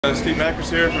Steve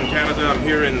Macris here from Canada. I'm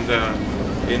here in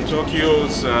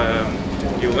Tokyo's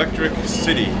Electric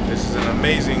City. This is an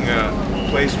amazing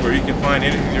place where you can find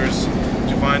anything there is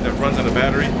to find that runs on a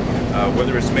battery,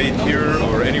 whether it's made here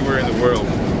or anywhere in the world.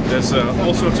 There's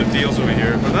all sorts of deals over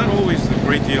here, but not always the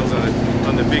great deals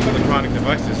on the big electronic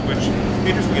devices, which,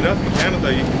 interestingly enough, in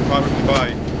Canada you can probably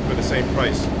buy for the same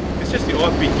price. It's just the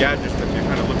offbeat gadgets that you're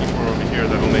kind of looking for over here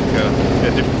that will make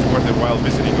a difference worth it while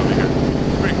visiting over here.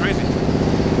 It's pretty crazy.